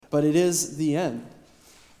but it is the end.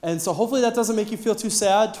 And so hopefully that doesn't make you feel too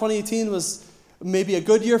sad. 2018 was maybe a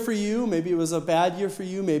good year for you. Maybe it was a bad year for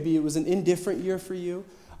you. Maybe it was an indifferent year for you.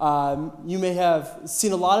 You may have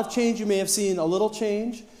seen a lot of change. You may have seen a little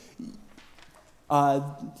change.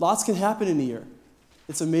 Lots can happen in a year.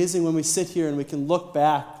 It's amazing when we sit here and we can look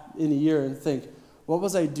back in a year and think, what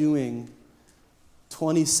was I doing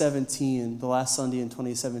 2017, the last Sunday in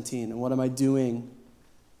 2017, and what am I doing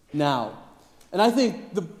now? And I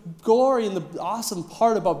think the glory and the awesome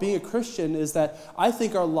part about being a Christian is that I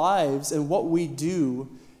think our lives and what we do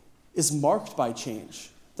is marked by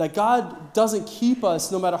change. That God doesn't keep us,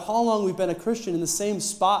 no matter how long we've been a Christian, in the same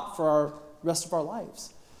spot for our rest of our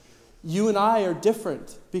lives. You and I are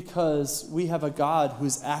different because we have a God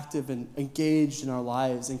who's active and engaged in our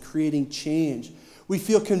lives and creating change. We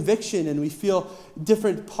feel conviction and we feel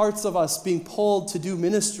different parts of us being pulled to do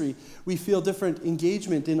ministry. We feel different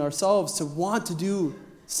engagement in ourselves to want to do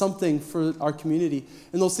something for our community.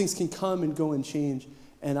 And those things can come and go and change.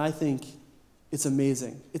 And I think it's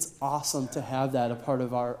amazing. It's awesome to have that a part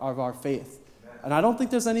of our faith. And I don't think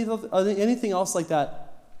there's anything else like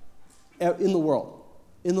that in the world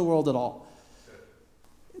at all.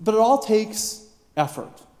 But it all takes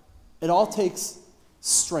effort. It all takes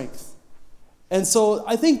strength. And so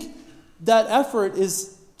I think that effort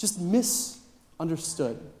is just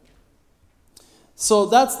misunderstood. So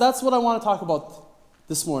that's what I want to talk about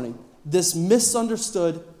this morning, this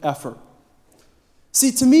misunderstood effort.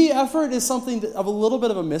 See, to me, effort is something of a little bit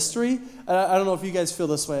of a mystery. I don't know if you guys feel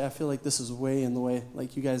this way. I feel like this is way in the way,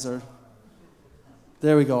 like you guys are.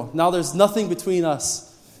 There we go. Now there's nothing between us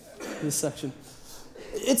in this section.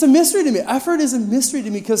 It's a mystery to me. Effort is a mystery to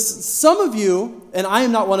me because some of you, and I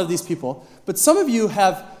am not one of these people, but some of you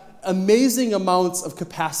have amazing amounts of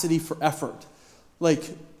capacity for effort. Like,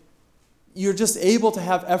 you're just able to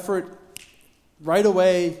have effort right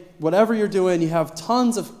away. Whatever you're doing, you have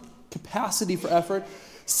tons of capacity for effort.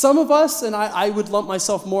 Some of us, and I would lump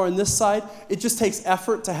myself more on this side, it just takes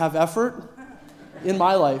effort to have effort in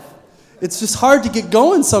my life. It's just hard to get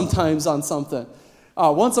going sometimes on something.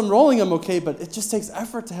 Once I'm rolling, I'm okay, but it just takes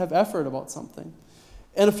effort to have effort about something.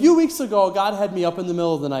 And a few weeks ago, God had me up in the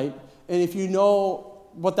middle of the night, and if you know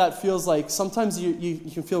what that feels like, sometimes you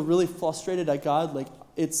can feel really frustrated at God, like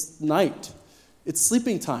it's night. It's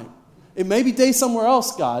sleeping time. It may be day somewhere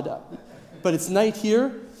else, God, but it's night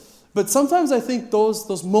here. But sometimes I think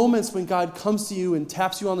those moments when God comes to you and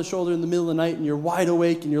taps you on the shoulder in the middle of the night and you're wide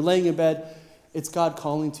awake and you're laying in bed, it's God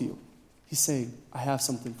calling to you. He's saying, I have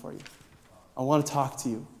something for you. I want to talk to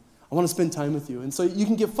you. I want to spend time with you. And so you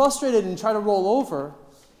can get frustrated and try to roll over,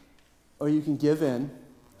 or you can give in,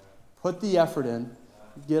 put the effort in,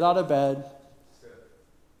 get out of bed,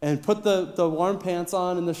 and put the warm pants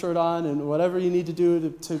on and the shirt on and whatever you need to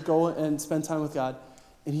do to go and spend time with God,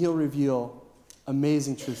 and He'll reveal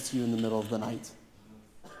amazing truths to you in the middle of the night.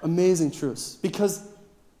 Amazing truths. Because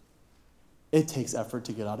it takes effort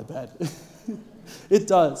to get out of bed. It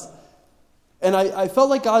does. And I felt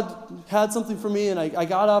like God had something for me, and I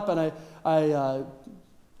got up and I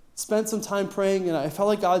spent some time praying, and I felt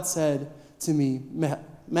like God said to me,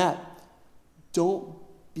 Matt, don't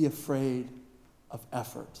be afraid of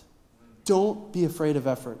effort. Don't be afraid of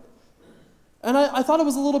effort. And I thought it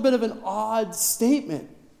was a little bit of an odd statement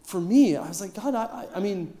for me. I was like, God, I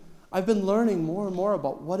mean, I've been learning more and more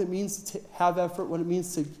about what it means to have effort, what it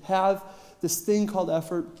means to have this thing called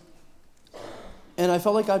effort. And I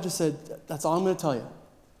felt like God just said, that's all I'm going to tell you.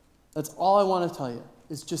 That's all I want to tell you,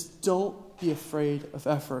 is just don't be afraid of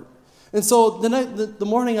effort. And so the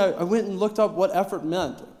morning I went and looked up what effort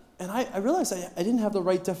meant. And I realized I didn't have the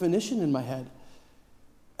right definition in my head.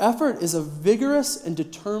 Effort is a vigorous and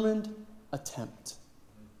determined attempt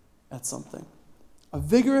at something. A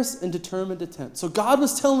vigorous and determined attempt. So God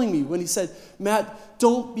was telling me when He said, Matt,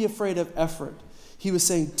 don't be afraid of effort. He was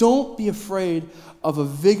saying, don't be afraid of a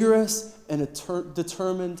vigorous and a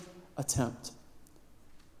determined attempt.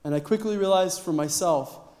 And I quickly realized for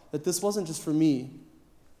myself that this wasn't just for me,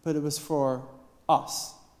 but it was for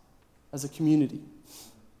us as a community.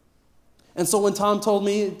 And so when Tom came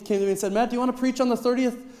to me and said, Matt, do you want to preach on the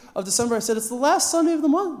 30th of December? I said, it's the last Sunday of the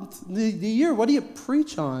month, the year. What do you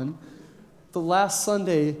preach on the last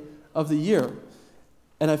Sunday of the year?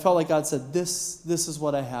 And I felt like God said, this is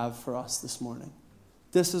what I have for us this morning.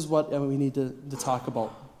 This is what we need to talk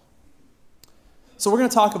about. So we're going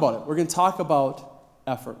to talk about it. We're going to talk about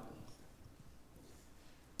effort.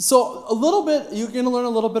 So a little bit, you're going to learn a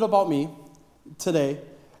little bit about me today.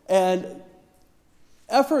 And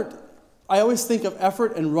effort, I always think of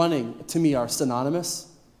effort and running, to me, are synonymous.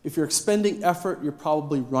 If you're expending effort, you're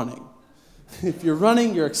probably running. If you're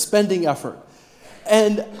running, you're expending effort.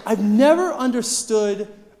 And I've never understood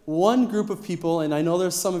one group of people, and I know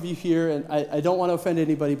there's some of you here, and I don't want to offend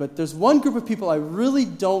anybody, but there's one group of people I really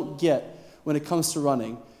don't get when it comes to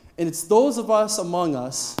running. And it's those of us among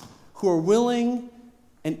us who are willing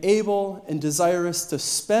and able and desirous to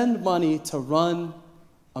spend money to run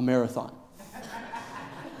a marathon.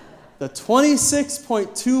 The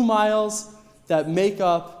 26.2 miles that make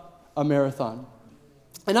up a marathon.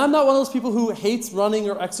 And I'm not one of those people who hates running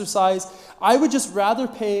or exercise. I would just rather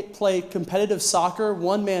play competitive soccer,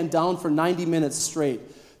 one man down for 90 minutes straight,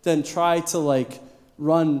 than try to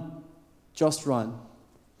run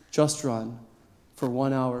for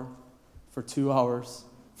 1 hour, for 2 hours,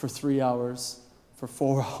 for 3 hours, for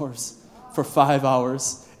 4 hours, for 5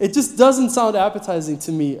 hours. It just doesn't sound appetizing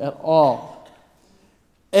to me at all.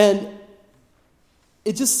 And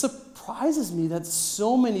it just surprises me that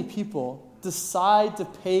so many people decide to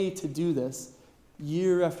pay to do this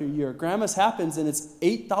year after year. Grandma's happens and it's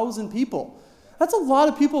 8,000 people. That's a lot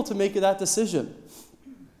of people to make that decision.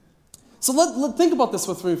 So let think about this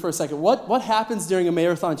with me for a second. What happens during a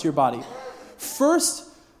marathon to your body? First,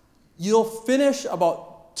 you'll finish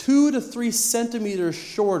about 2 to 3 centimeters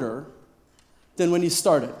shorter than when you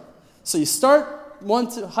started. So you start one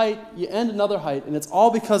height, you end another height, and it's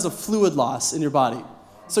all because of fluid loss in your body.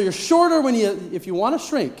 So you're shorter if you want to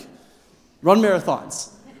shrink, run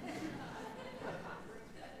marathons.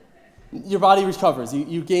 Your body recovers.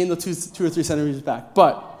 You gain the 2 or 3 centimeters back.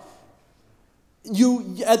 But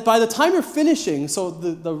by the time you're finishing, so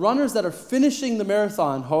the runners that are finishing the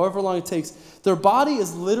marathon, however long it takes, their body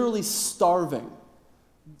is literally starving.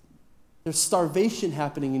 There's starvation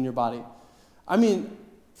happening in your body. I mean,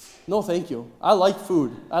 no thank you. I like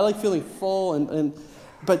food. I like feeling full,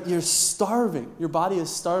 but you're starving. Your body is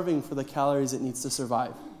starving for the calories it needs to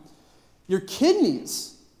survive. Your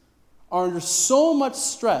kidneys are under so much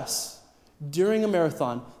stress during a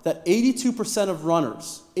marathon that 82% of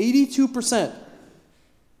runners, 82%,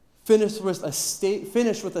 finish with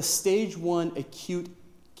a stage 1 acute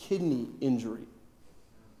kidney injury.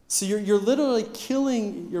 So you're literally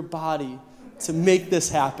killing your body to make this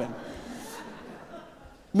happen.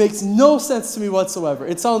 Makes no sense to me whatsoever.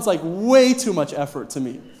 It sounds like way too much effort to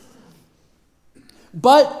me.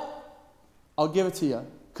 But I'll give it to you,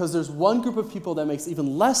 because there's one group of people that makes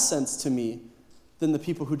even less sense to me than the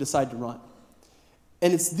people who decide to run.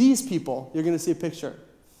 And it's these people. You're going to see a picture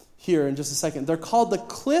here in just a second. They're called the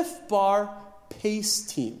Cliff Bar Pace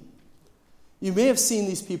Team. You may have seen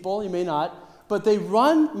these people, you may not, but they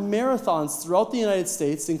run marathons throughout the United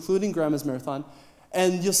States, including Grandma's Marathon.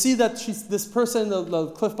 And you'll see that this person, the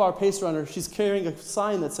Cliff Bar Pace runner, she's carrying a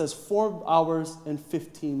sign that says 4 hours and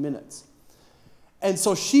 15 minutes. And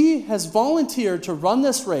so she has volunteered to run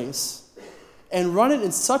this race and run it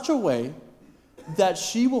in such a way that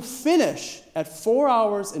she will finish at 4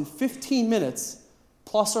 hours and 15 minutes,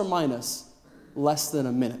 plus or minus less than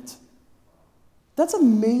a minute. That's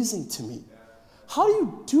amazing to me. How do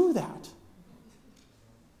you do that?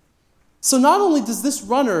 So not only does this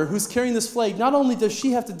runner who's carrying this flag, not only does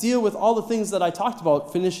she have to deal with all the things that I talked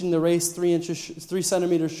about, finishing the race 3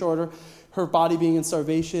 centimeters shorter, her body being in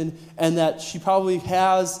starvation, and that she probably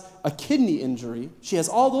has a kidney injury. She has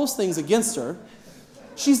all those things against her.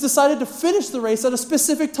 She's decided to finish the race at a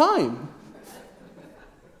specific time.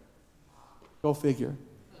 Go figure.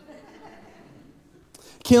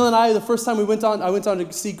 Kayla and I, the first time I went down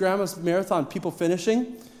to see Grandma's Marathon, people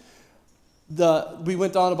finishing. We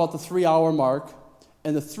went down about the 3-hour mark,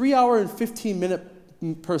 and the 3 hour and 15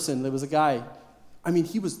 minute person, there was a guy,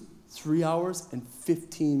 he was 3 hours and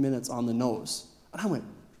 15 minutes on the nose. And I went,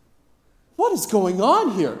 what is going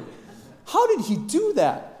on here? How did he do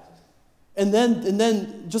that? And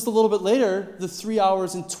then just a little bit later, the 3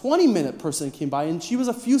 hours and 20 minute person came by, and she was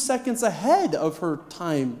a few seconds ahead of her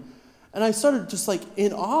time. And I started just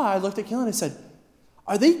in awe. I looked at Kayla and I said,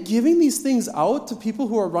 are they giving these things out to people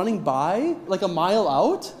who are running by, a mile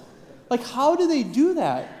out? How do they do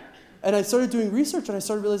that? And I started doing research, and I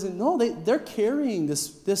started realizing, no, they're carrying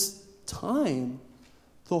this time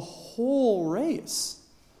the whole race,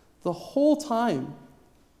 the whole time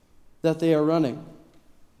that they are running.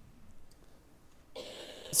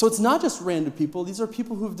 So it's not just random people. These are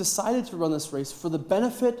people who have decided to run this race for the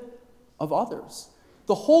benefit of others.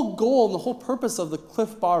 The whole goal and the whole purpose of the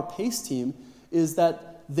Cliff Bar Pace Team is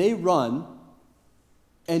that they run,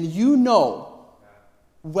 and you know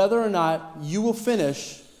whether or not you will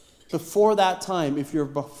finish before that time, if you're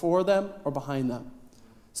before them or behind them.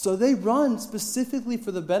 So they run specifically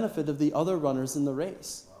for the benefit of the other runners in the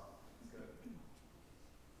race.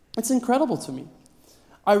 It's incredible to me.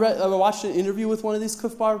 I watched an interview with one of these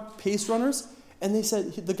Cliff Bar Pace runners, and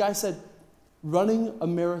the guy said, Running a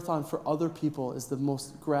marathon for other people is the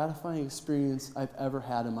most gratifying experience I've ever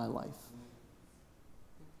had in my life.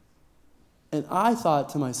 And I thought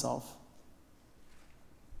to myself,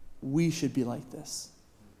 we should be like this.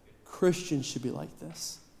 Christians should be like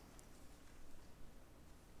this.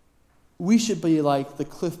 We should be like the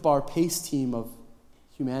Cliff Bar Pace team of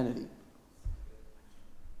humanity.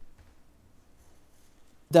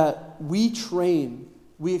 That we train,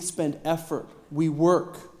 we expend effort, we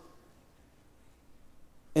work,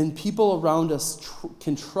 and people around us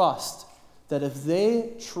can trust that if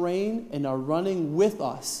they train and are running with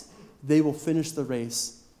us, they will finish the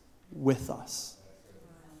race with us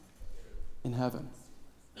in heaven.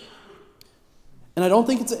 And I don't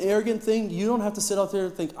think it's an arrogant thing. You don't have to sit out there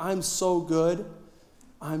and think, I'm so good,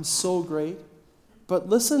 I'm so great. But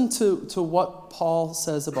listen to what Paul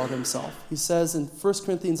says about himself. He says in 1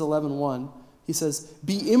 Corinthians 11:1, he says,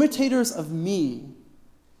 be imitators of me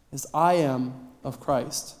as I am of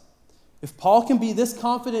Christ. If Paul can be this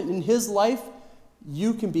confident in his life,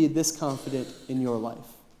 you can be this confident in your life.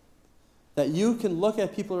 That you can look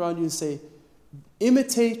at people around you and say,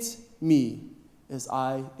 imitate me as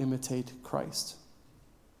I imitate Christ.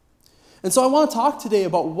 And so I want to talk today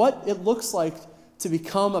about what it looks like to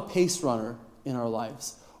become a pace runner in our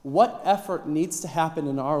lives. What effort needs to happen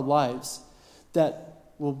in our lives that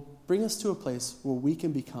will bring us to a place where we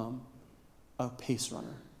can become a pace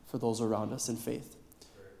runner for those around us in faith.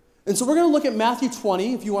 And so we're going to look at Matthew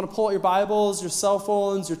 20. If you want to pull out your Bibles, your cell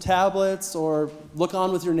phones, your tablets, or look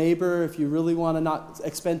on with your neighbor if you really want to not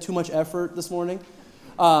expend too much effort this morning.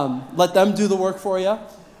 Let them do the work for you.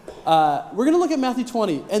 We're going to look at Matthew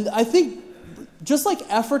 20. And I think just like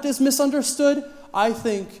effort is misunderstood, I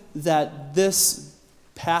think that this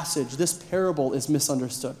passage, this parable is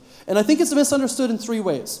misunderstood. And I think it's misunderstood in three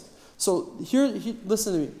ways. So here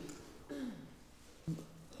listen to me.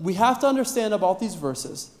 We have to understand about these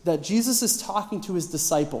verses that Jesus is talking to his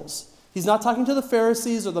disciples. He's not talking to the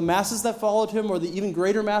Pharisees or the masses that followed him or the even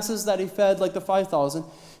greater masses that he fed, like the 5,000.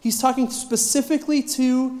 He's talking specifically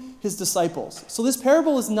to his disciples. So this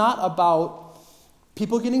parable is not about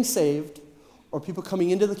people getting saved or people coming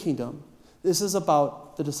into the kingdom. This is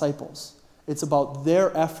about the disciples. It's about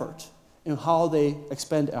their effort and how they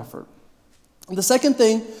expend effort. And the second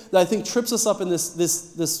thing that I think trips us up in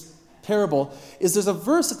this parable is there's a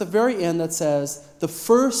verse at the very end that says, the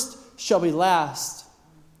first shall be last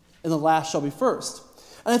and the last shall be first.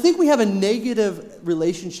 And I think we have a negative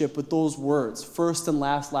relationship with those words, first and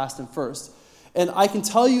last, last and first. And I can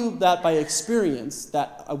tell you that by experience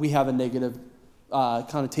that we have a negative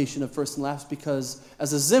connotation of first and last, because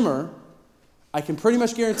as a Zimmer, I can pretty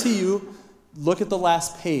much guarantee you, look at the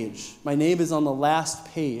last page. My name is on the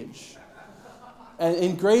last page. And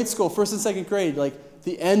in grade school, first and second grade, like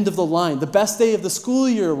the end of the line. The best day of the school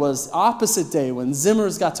year was opposite day when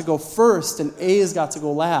Zimmers got to go first and A's got to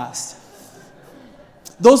go last.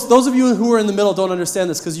 Those of you who are in the middle don't understand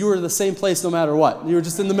this because you were in the same place no matter what. You were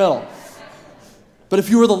just in the middle. But if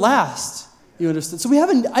you were the last, you understood. So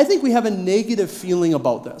I think we have a negative feeling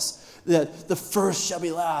about this. That the first shall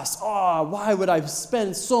be last. Oh, why would I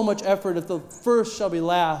spend so much effort if the first shall be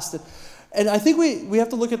last? And I think we have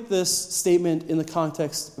to look at this statement in the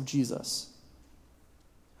context of Jesus.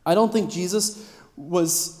 I don't think Jesus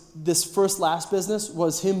was this first last business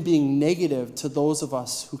was him being negative to those of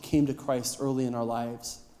us who came to Christ early in our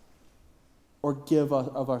lives or give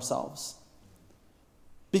of ourselves.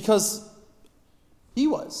 Because he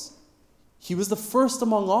was. He was the first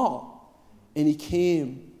among all. And he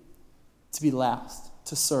came to be last,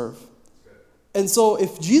 to serve. And so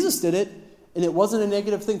if Jesus did it, and it wasn't a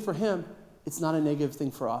negative thing for him, it's not a negative thing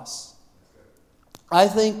for us. I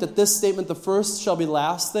think that this statement, the first shall be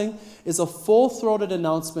last thing, is a full-throated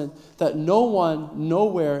announcement that no one,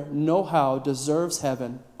 nowhere, no how deserves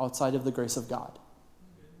heaven outside of the grace of God.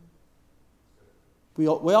 We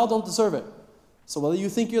all don't deserve it. So whether you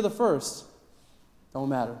think you're the first, don't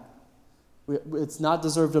matter. It's not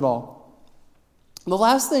deserved at all. The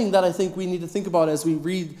last thing that I think we need to think about as we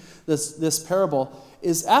read this parable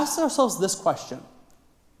is ask ourselves this question.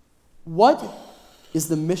 What is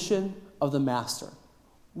the mission of the master?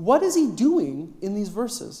 What is he doing in these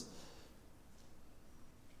verses?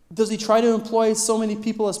 Does he try to employ so many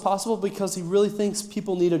people as possible because he really thinks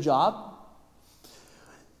people need a job?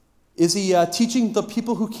 Is he teaching the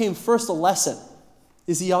people who came first a lesson?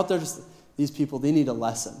 Is he out there just, these people, they need a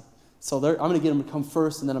lesson. So I'm going to get them to come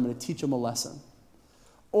first and then I'm going to teach them a lesson.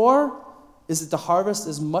 Or is it to harvest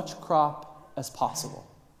as much crop as possible?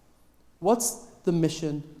 What's the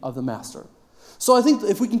mission of the master? So I think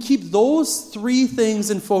if we can keep those three things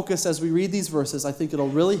in focus as we read these verses, I think it'll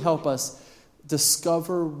really help us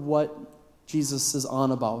discover what Jesus is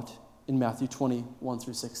on about in Matthew 21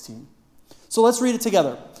 through 16. So let's read it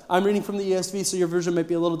together. I'm reading from the ESV, so your version might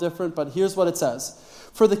be a little different, but here's what it says.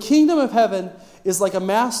 For the kingdom of heaven is like a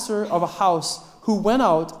master of a house who went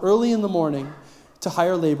out early in the morning to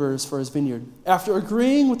hire laborers for his vineyard. After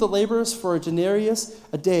agreeing with the laborers for a denarius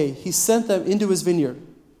a day, he sent them into his vineyard.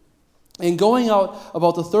 And going out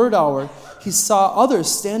about the third hour, he saw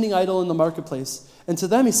others standing idle in the marketplace. And to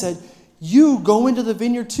them he said, you go into the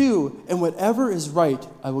vineyard too, and whatever is right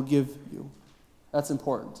I will give you. That's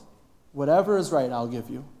important. Whatever is right I'll give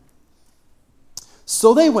you.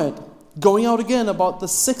 So they went, going out again about the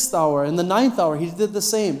 6th hour, and the 9th hour he did the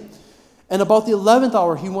same. And about the 11th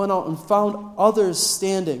hour he went out and found others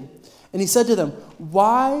standing. And he said to them,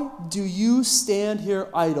 why do you stand here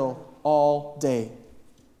idle all day?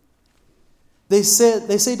 They said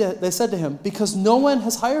to him, because no one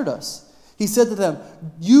has hired us. He said to them,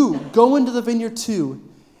 you go into the vineyard too.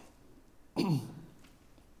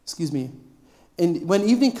 Excuse me. And when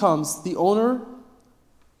evening comes, the owner,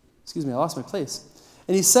 I lost my place.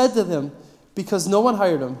 And he said to them, because no one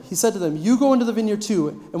hired him, he said to them, you go into the vineyard too.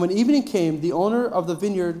 And when evening came, the owner of the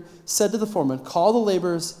vineyard said to the foreman, call the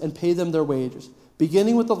laborers and pay them their wages,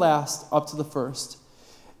 beginning with the last up to the first.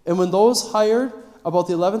 And when those hired about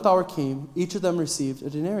the 11th hour came, each of them received a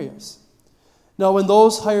denarius. Now when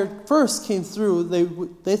those hired first came through,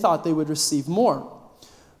 they thought they would receive more.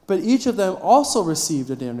 But each of them also received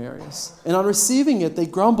a denarius. And on receiving it, they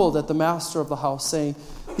grumbled at the master of the house, saying,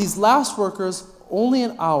 these last workers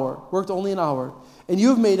worked only an hour, and you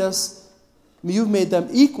have made them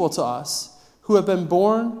equal to us, who have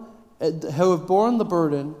borne the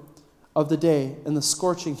burden of the day and the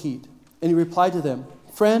scorching heat. And he replied to them,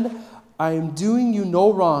 friend, I am doing you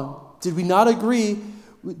no wrong. Did you not agree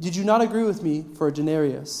with me for a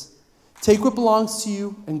denarius? Take what belongs to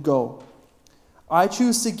you and go. I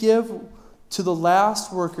choose to give to the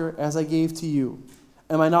last worker as I gave to you.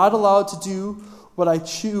 Am I not allowed to do what I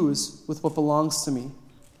choose with what belongs to me?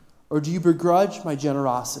 Or do you begrudge my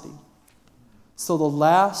generosity? So the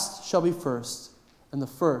last shall be first, and the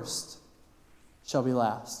first shall be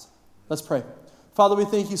last. Let's pray. Father, we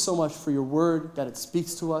thank you so much for your word, that it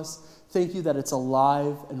speaks to us. Thank you that it's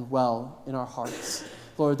alive and well in our hearts.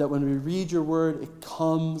 Lord, that when we read your word, it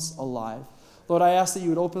comes alive. Lord, I ask that you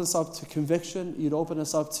would open us up to conviction, you'd open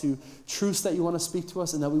us up to truths that you want to speak to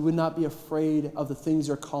us, and that we would not be afraid of the things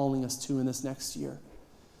you're calling us to in this next year.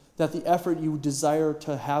 That the effort you desire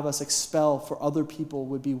to have us expel for other people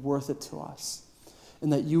would be worth it to us,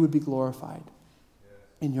 and that you would be glorified.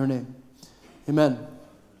 In your name, amen.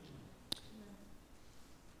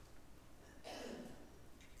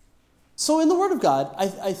 So in the Word of God,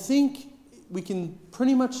 I think we can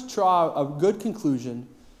pretty much draw a good conclusion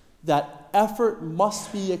that effort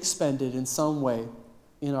must be expended in some way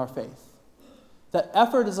in our faith. That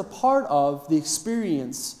effort is a part of the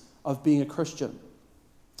experience of being a Christian.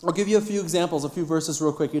 I'll give you a few examples, a few verses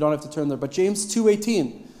real quick. You don't have to turn there. But James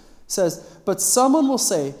 2:18 says, but someone will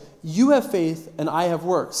say, you have faith and I have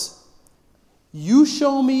works. You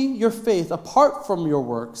show me your faith apart from your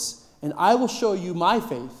works, and I will show you my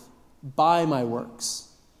faith by my works.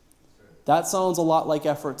 That sounds a lot like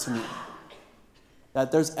effort to me.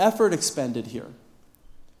 That there's effort expended here.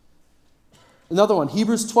 Another one,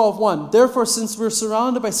 Hebrews 12:1. Therefore, since we're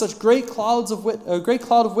surrounded by such great cloud of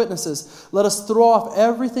witnesses, let us throw off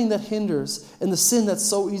everything that hinders and the sin that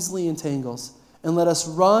so easily entangles, and let us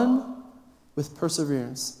run with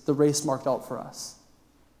perseverance the race marked out for us.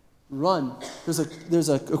 Run. There's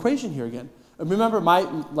a equation here again. Remember,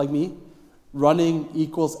 like me, running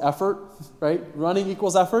equals effort, right? Running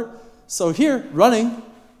equals effort. So here, running,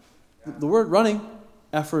 the word running,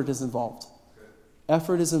 effort is involved.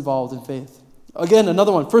 Effort is involved in faith. Again,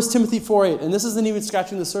 another one, 1 Timothy 4:8, and this isn't even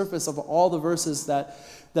scratching the surface of all the verses that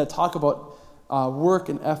talk about work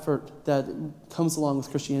and effort that comes along with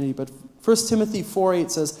Christianity. But 1 Timothy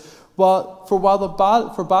 4:8 says,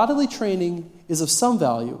 For bodily training is of some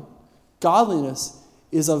value, godliness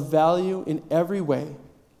is of value in every way,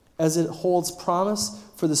 as it holds promise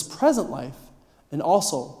for this present life and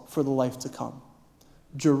also for the life to come.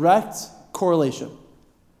 Direct correlation.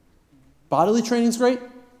 Bodily training is great.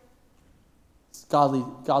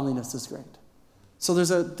 Godliness is great. So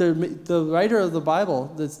the writer of the Bible,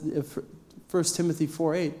 1 Timothy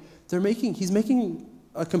 4:8, he's making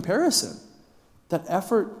a comparison that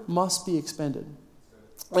effort must be expended.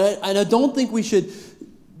 And I don't think we should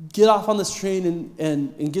get off on this train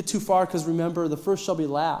and get too far, because remember, the first shall be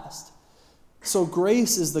last. So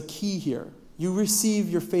grace is the key here. You receive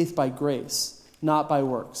your faith by grace, not by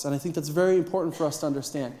works. And I think that's very important for us to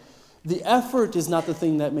understand. The effort is not the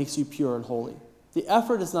thing that makes you pure and holy. The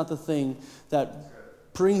effort is not the thing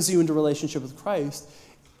that brings you into relationship with Christ.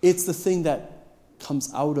 It's the thing that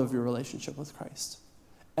comes out of your relationship with Christ.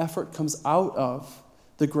 Effort comes out of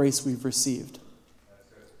the grace we've received.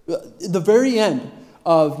 The very end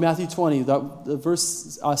of Matthew 20, the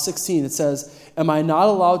verse 16, it says, "Am I not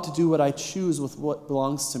allowed to do what I choose with what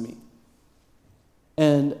belongs to me?"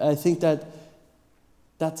 And I think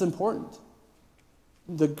that's important.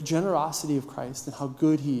 The generosity of Christ and how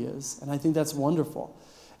good he is. And I think that's wonderful.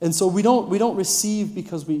 And so we don't receive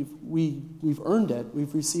because we've earned it.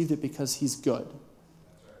 We've received it because he's good.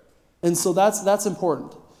 And so that's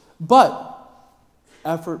important. But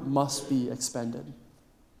effort must be expended.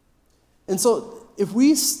 And so if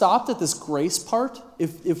we stopped at this grace part,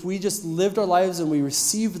 if we just lived our lives and we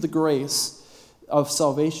received the grace of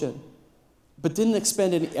salvation, but didn't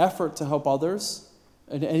expend any effort to help others,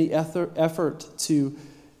 and any effort to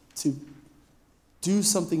do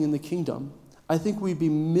something in the kingdom, I think we'd be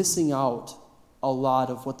missing out a lot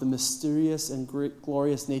of what the mysterious and great,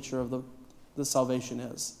 glorious nature of the salvation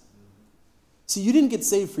is. See, you didn't get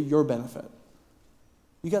saved for your benefit.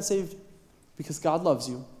 You got saved because God loves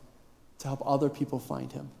you to help other people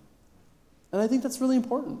find him. And I think that's really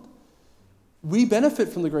important. We benefit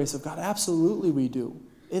from the grace of God. Absolutely we do.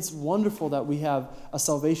 It's wonderful that we have a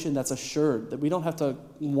salvation that's assured, that we don't have to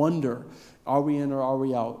wonder, are we in or are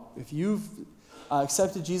we out? If you've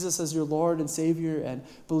accepted Jesus as your Lord and Savior and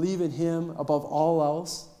believe in him above all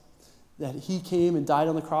else, that he came and died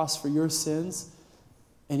on the cross for your sins,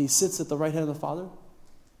 and he sits at the right hand of the Father,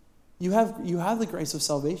 you have the grace of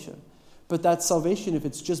salvation. But that salvation, if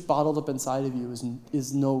it's just bottled up inside of you,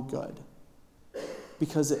 is no good.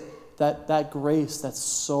 Because that grace that's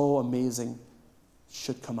so amazing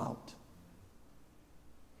should come out.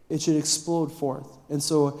 It should explode forth. And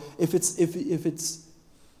so if it's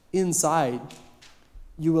inside,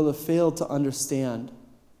 you will have failed to understand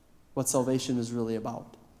what salvation is really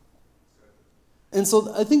about. And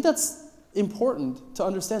so I think that's important to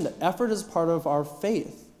understand, that effort is part of our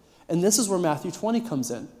faith. And this is where Matthew 20 comes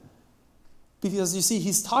in. Because you see,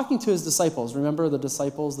 he's talking to his disciples. Remember the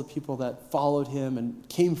disciples, the people that followed him and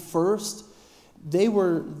came first? They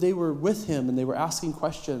were with him, and they were asking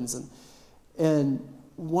questions and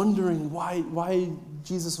wondering why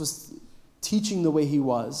Jesus was teaching the way he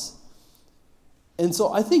was. And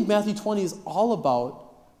so I think Matthew 20 is all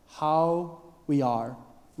about how we are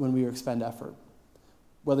when we expend effort.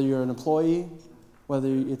 Whether you're an employee, whether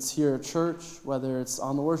it's here at church, whether it's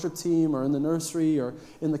on the worship team or in the nursery or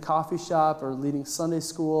in the coffee shop or leading Sunday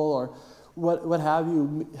school or what have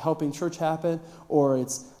you, helping church happen, or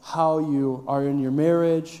it's how you are in your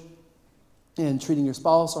marriage and treating your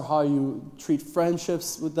spouse, or how you treat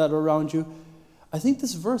friendships that are around you. I think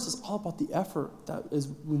this verse is all about the effort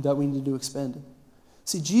that we need to expend.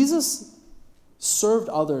 See, Jesus served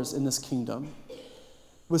others in this kingdom,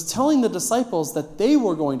 was telling the disciples that they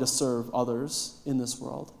were going to serve others in this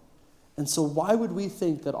world. And so why would we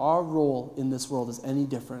think that our role in this world is any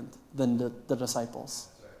different than the disciples?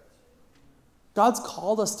 God's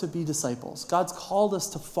called us to be disciples. God's called us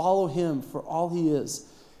to follow him for all he is.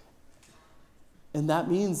 And that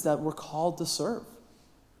means that we're called to serve.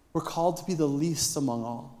 We're called to be the least among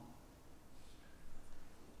all.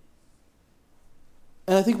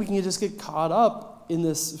 And I think we can just get caught up in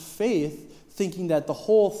this faith thinking that the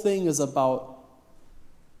whole thing is about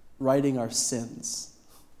righting our sins.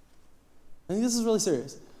 I think this is really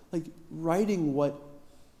serious. Like righting what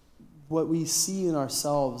we see in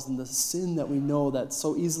ourselves and the sin that we know that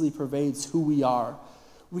so easily pervades who we are.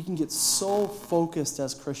 We can get so focused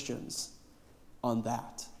as Christians on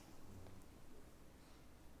that.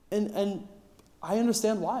 And I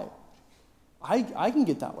understand why. I can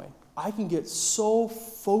get that way. I can get so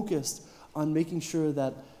focused on making sure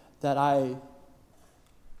that I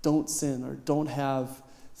don't sin or don't have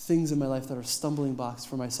things in my life that are stumbling blocks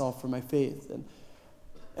for myself, for my faith. And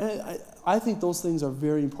I think those things are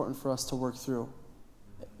very important for us to work through.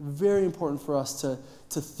 Very important for us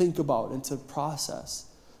to think about and to process.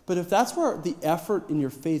 But if that's where the effort in your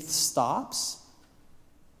faith stops,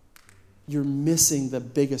 you're missing the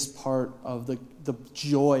biggest part of the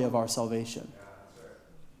joy of our salvation.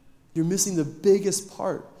 You're missing the biggest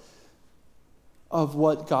part of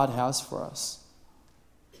what God has for us.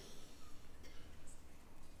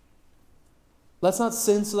 Let's not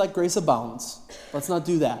sin so that grace abounds. Let's not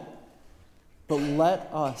do that. But let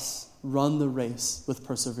us run the race with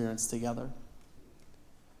perseverance together.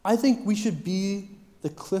 I think we should be the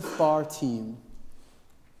Cliff Bar team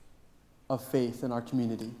of faith in our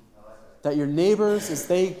community. That your neighbors, as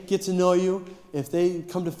they get to know you, if they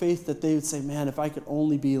come to faith, that they would say, man, if I could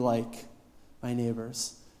only be like my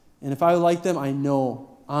neighbors. And if I like them, I know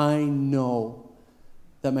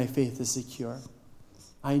that my faith is secure.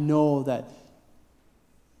 I know that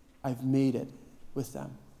I've made it with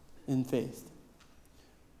them in faith.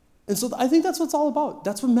 And so I think that's what it's all about.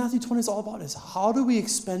 That's what Matthew 20 is all about, is how do we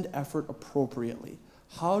expend effort appropriately?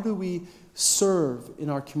 How do we serve in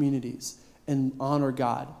our communities and honor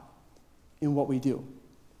God in what we do?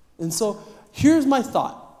 And so here's my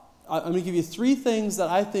thought. I'm going to give you 3 things that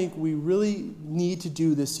I think we really need to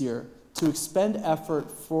do this year to expend effort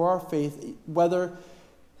for our faith, whether,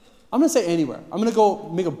 I'm going to say anywhere. I'm going to go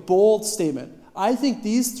make a bold statement. I think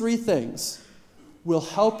these 3 things will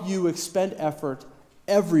help you expend effort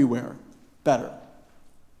everywhere better.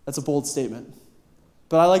 That's a bold statement.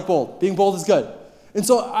 But I like bold. Being bold is good. And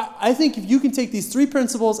so I think if you can take these 3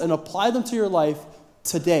 principles and apply them to your life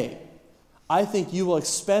today, I think you will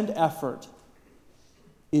expend effort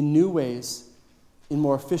in new ways, in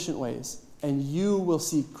more efficient ways, and you will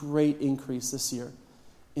see great increase this year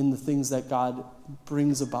in the things that God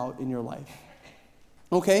brings about in your life.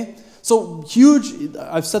 Okay? So huge,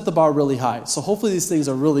 I've set the bar really high, so hopefully these things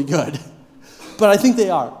are really good. But I think they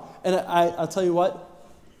are. And I'll tell you what,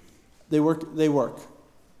 they work.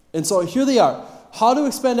 And so here they are. How to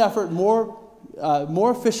expend effort more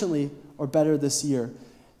efficiently or better this year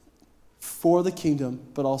for the kingdom,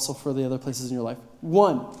 but also for the other places in your life.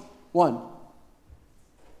 One,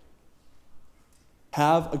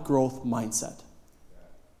 have a growth mindset.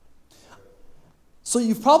 So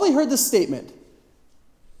you've probably heard this statement.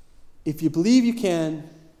 If you believe you can,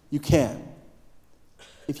 you can.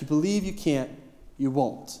 If you believe you can't, you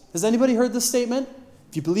won't. Has anybody heard this statement?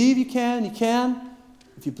 If you believe you can, you can.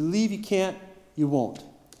 If you believe you can't, you won't.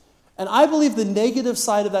 And I believe the negative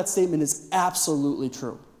side of that statement is absolutely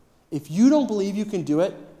true. If you don't believe you can do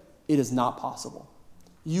it, it is not possible.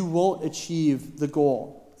 You won't achieve the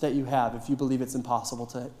goal that you have if you believe it's impossible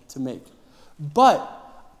to make. But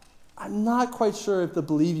I'm not quite sure if the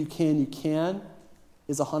believe you can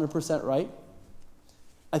is 100% right.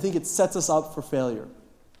 I think it sets us up for failure.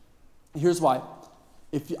 Here's why.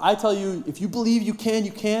 If I tell you, if you believe you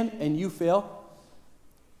can, and you fail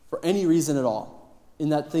for any reason at all, in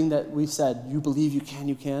that thing that we said, you believe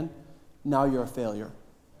you can, now you're a failure.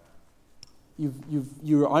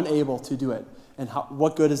 You're unable to do it. And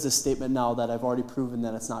what good is this statement now that I've already proven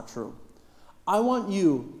that it's not true? I want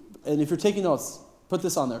you, and if you're taking notes, put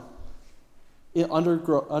this on there, under a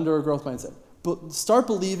growth mindset. But start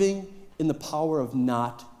believing in the power of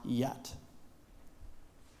not yet.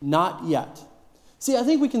 Not yet. See, I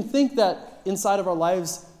think we can think that inside of our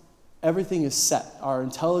lives, everything is set. Our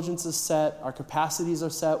intelligence is set. Our capacities are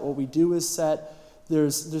set. What we do is set.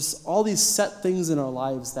 There's all these set things in our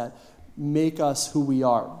lives that make us who we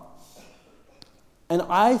are. And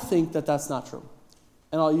I think that that's not true.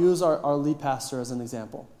 And I'll use our lead pastor as an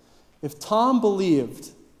example. If Tom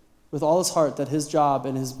believed with all his heart that his job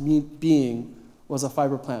and his being was a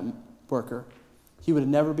fiber plant worker, he would have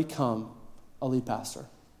never become a lead pastor.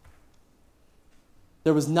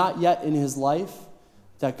 There was not yet in his life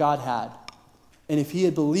that God had. And if he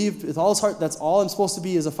had believed with all his heart, that's all I'm supposed to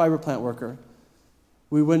be as a fiber plant worker,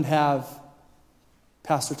 we wouldn't have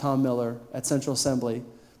Pastor Tom Miller at Central Assembly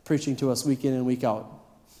preaching to us week in and week out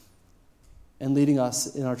and leading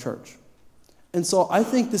us in our church. And so I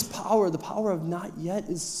think this power, the power of not yet,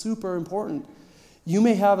 is super important. You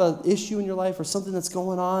may have an issue in your life or something that's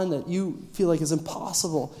going on that you feel like is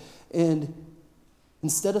impossible. And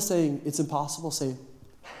instead of saying it's impossible, say,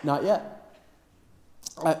 not yet.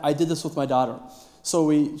 I did this with my daughter.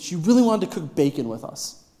 So she really wanted to cook bacon with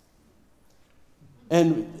us.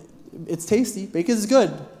 And it's tasty. Bacon is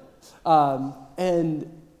good.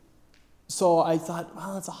 And so I thought,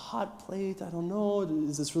 well, it's a hot plate. I don't know.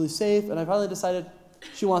 Is this really safe? And I finally decided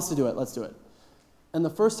she wants to do it. Let's do it. And the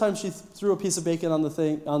first time she threw a piece of bacon on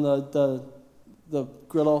the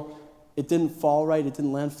griddle, it didn't fall right. It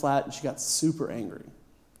didn't land flat, and she got super angry,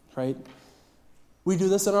 right? We do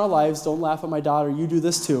this in our lives. Don't laugh at my daughter. You do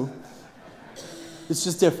this too. It's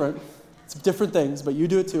just different. It's different things, but you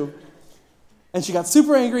do it too. And she got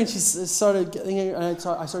super angry, and she started getting angry, and I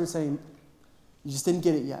started saying, you just didn't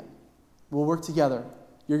get it yet. We'll work together.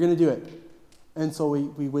 You're going to do it. And so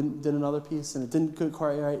we went and did another piece, and it didn't go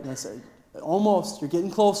quite right. And I said, almost. You're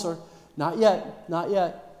getting closer. Not yet. Not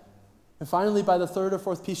yet. And finally, by the third or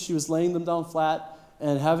fourth piece, she was laying them down flat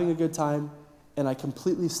and having a good time, and I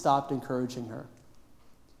completely stopped encouraging her.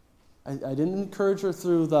 I didn't encourage her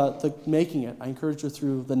through the making it. I encouraged her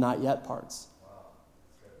through the not yet parts.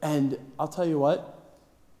 And I'll tell you what,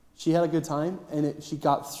 she had a good time, and she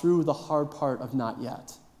got through the hard part of not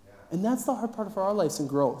yet. And that's the hard part of our lives and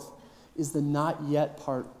growth, is the not yet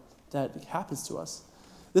part that happens to us.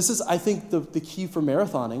 This is, I think, the key for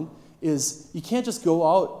marathoning is you can't just go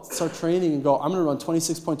out, start training, and go, I'm going to run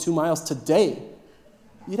 26.2 miles today.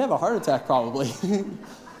 You'd have a heart attack probably.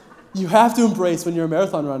 You have to embrace, when you're a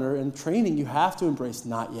marathon runner in training, you have to embrace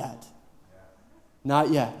not yet.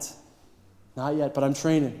 Not yet. Not yet, but I'm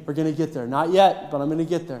training. We're going to get there. Not yet, but I'm going to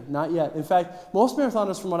get there. Not yet. In fact, most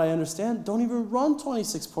marathoners, from what I understand, don't even run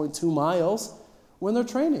 26.2 miles when they're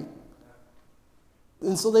training.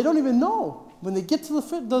 And so they don't even know. When they get to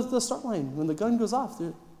the start line, when the gun goes off,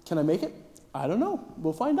 can I make it? I don't know.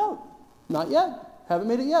 We'll find out. Not yet. Haven't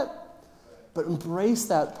made it yet. But embrace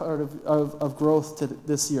that part of growth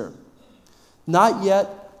this year. Not yet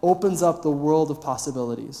opens up the world of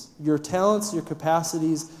possibilities. Your talents, your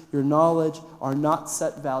capacities, your knowledge are not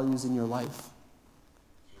set values in your life.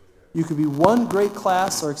 You could be one great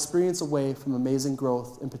class or experience away from amazing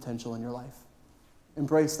growth and potential in your life.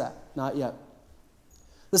 Embrace that. Not yet.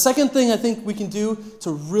 The second thing I think we can do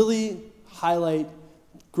to really highlight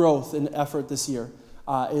growth and effort this year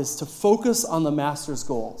is to focus on the master's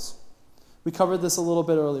goals. We covered this a little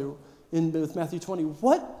bit earlier with Matthew 20.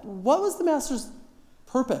 What was the master's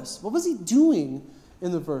purpose? What was he doing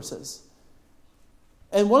in the verses?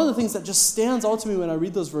 And one of the things that just stands out to me when I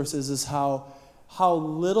read those verses is how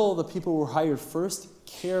little the people who were hired first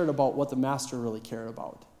cared about what the master really cared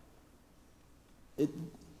about.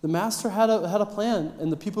 The master had a plan,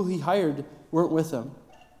 and the people he hired weren't with him.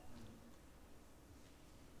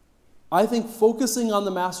 I think focusing on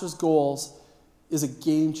the master's goals is a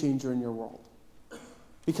game changer in your world.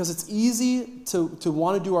 Because it's easy to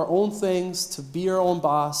want to do our own things, to be our own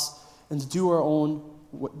boss, and to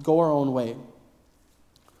go our own way.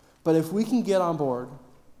 But if we can get on board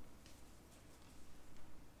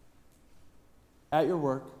at your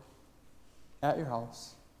work, at your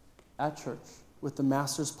house, at church, with the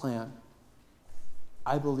master's plan,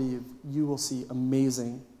 I believe you will see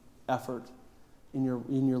amazing effort in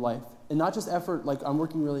your life. And not just effort like I'm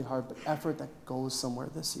working really hard, but effort that goes somewhere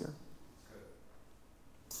this year.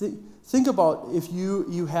 Think about if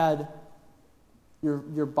you had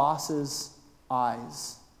your boss's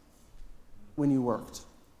eyes when you worked.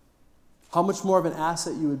 How much more of an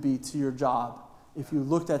asset you would be to your job if you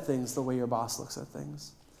looked at things the way your boss looks at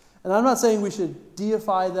things. And I'm not saying we should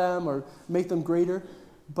deify them or make them greater,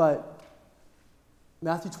 but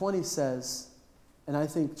Matthew 20 says, and I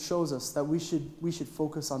think shows us that we should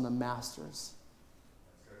focus on the master's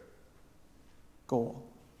goal.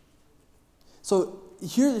 So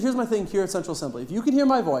here's my thing here at Central Assembly. If you can hear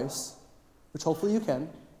my voice, which hopefully you can,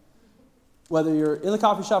 whether you're in the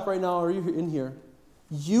coffee shop right now or you're in here,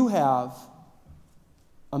 you have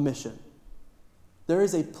a mission. There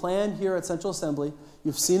is a plan here at Central Assembly.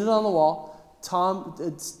 You've seen it on the wall.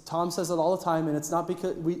 Tom says it all the time, and it's not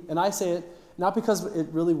because I say it not because it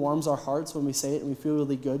really warms our hearts when we say it and we feel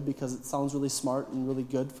really good because it sounds really smart and really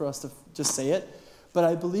good for us to just say it, but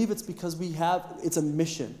I believe it's because it's a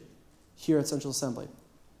mission here at Central Assembly.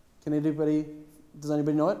 Does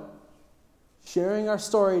anybody know it? Sharing our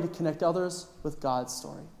story to connect others with God's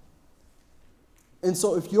story. And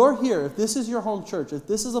so if you're here, if this is your home church, if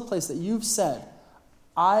this is a place that you've said,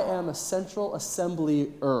 I am a Central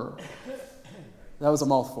Assembly-er. That was a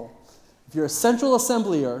mouthful. If you're a Central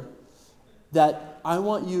Assembly-er, that I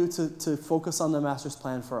want you to focus on the Master's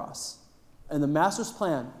plan for us. And the Master's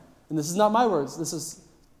plan, and this is not my words, this is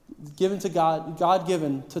given to God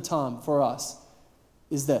given to Tom for us,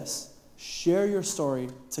 is this. Share your story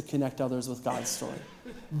to connect others with God's story.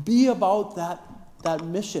 Be about that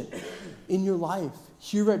mission in your life,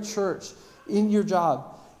 here at church, in your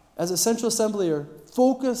job. As a Central Assembly-er,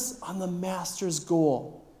 focus on the Master's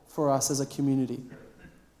goal for us as a community.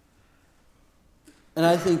 And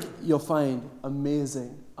I think you'll find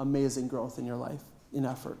amazing, amazing growth in your life, in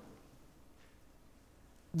effort.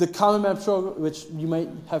 The Common Map Show, which you might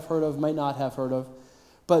have heard of, might not have heard of,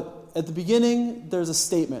 but at the beginning, there's a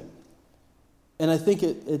statement. And I think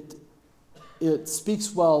it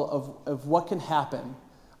speaks well of what can happen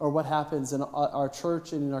or what happens in our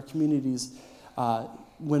church and in our communities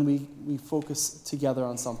when we focus together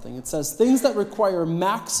on something. It says, things that require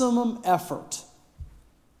maximum effort,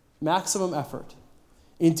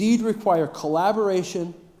 indeed require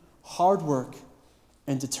collaboration, hard work,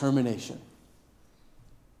 and determination.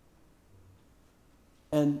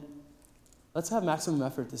 And let's have maximum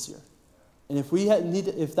effort this year. And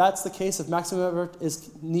if that's the case, if maximum effort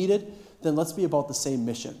is needed, then let's be about the same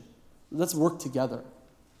mission. Let's work together.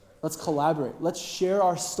 Let's collaborate. Let's share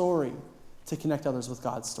our story to connect others with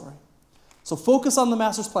God's story. So focus on the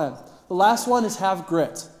Master's plan. The last one is have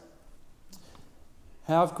grit.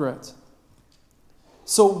 Have grit.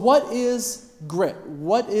 So what is grit.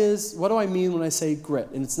 What do I mean when I say grit?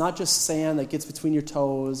 And it's not just sand that gets between your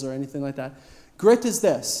toes or anything like that. Grit is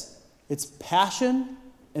this. It's passion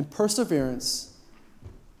and perseverance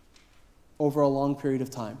over a long period of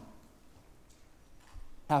time.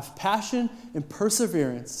 Have passion and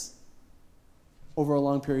perseverance over a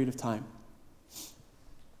long period of time.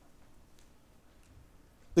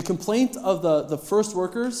 The complaint of the first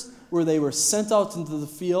workers were they were sent out into the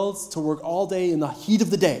fields to work all day in the heat of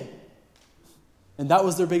the day. And that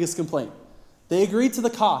was their biggest complaint. They agreed to the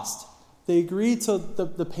cost. They agreed to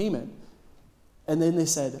the payment. And then they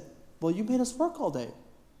said, well, you made us work all day.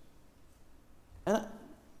 And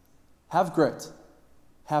have grit.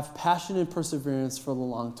 Have passion and perseverance for the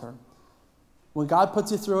long term. When God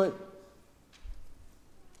puts you through it,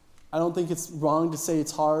 I don't think it's wrong to say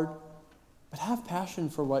it's hard, but have passion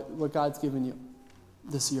for what God's given you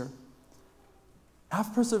this year.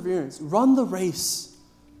 Have perseverance. Run the race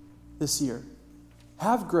this year.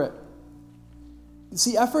 Have grit.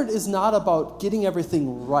 See, effort is not about getting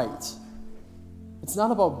everything right. It's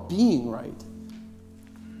not about being right.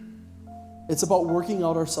 It's about working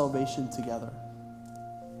out our salvation together.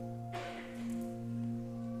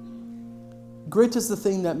 Grit is the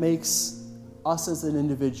thing that makes us as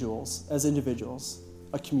individuals,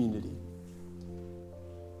 a community.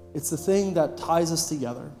 It's the thing that ties us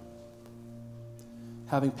together.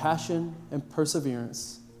 Having passion and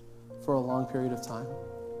perseverance for a long period of time.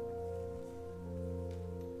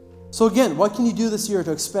 So again, what can you do this year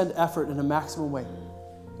to expend effort in a maximum way?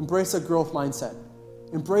 Embrace a growth mindset.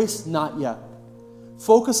 Embrace not yet.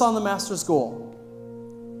 Focus on the master's goal.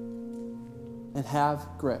 And have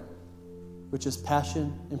grit, which is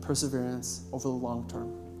passion and perseverance over the long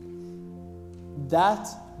term.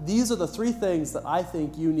 These are the three things that I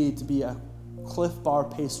think you need to be a Cliff Bar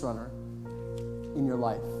pace runner in your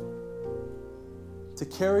life. To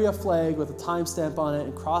carry a flag with a timestamp on it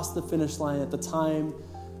and cross the finish line at the time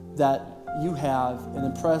that you have and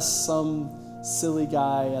impress some silly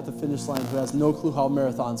guy at the finish line who has no clue how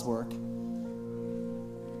marathons work.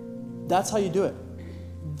 That's how you do it.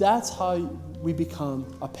 That's how we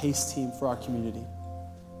become a pace team for our community.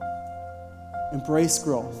 Embrace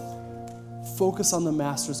growth. Focus on the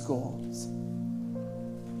master's goals.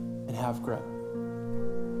 And have grit.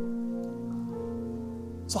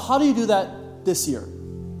 So how do you do that this year?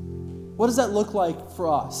 What does that look like for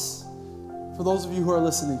us? For those of you who are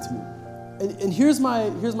listening to me. And here's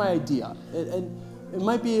my idea. And it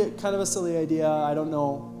might be kind of a silly idea, I don't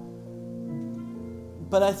know.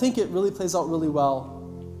 But I think it really plays out really well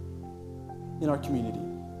in our community.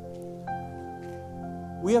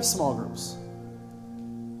 We have small groups.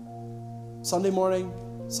 Sunday morning,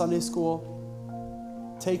 Sunday school,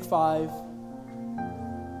 Take 5.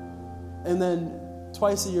 And then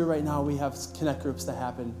twice a year right now we have connect groups that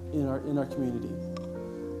happen in our community.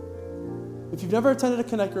 If you've never attended a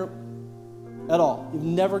connect group at all, you've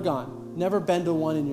never gone, never been to one in your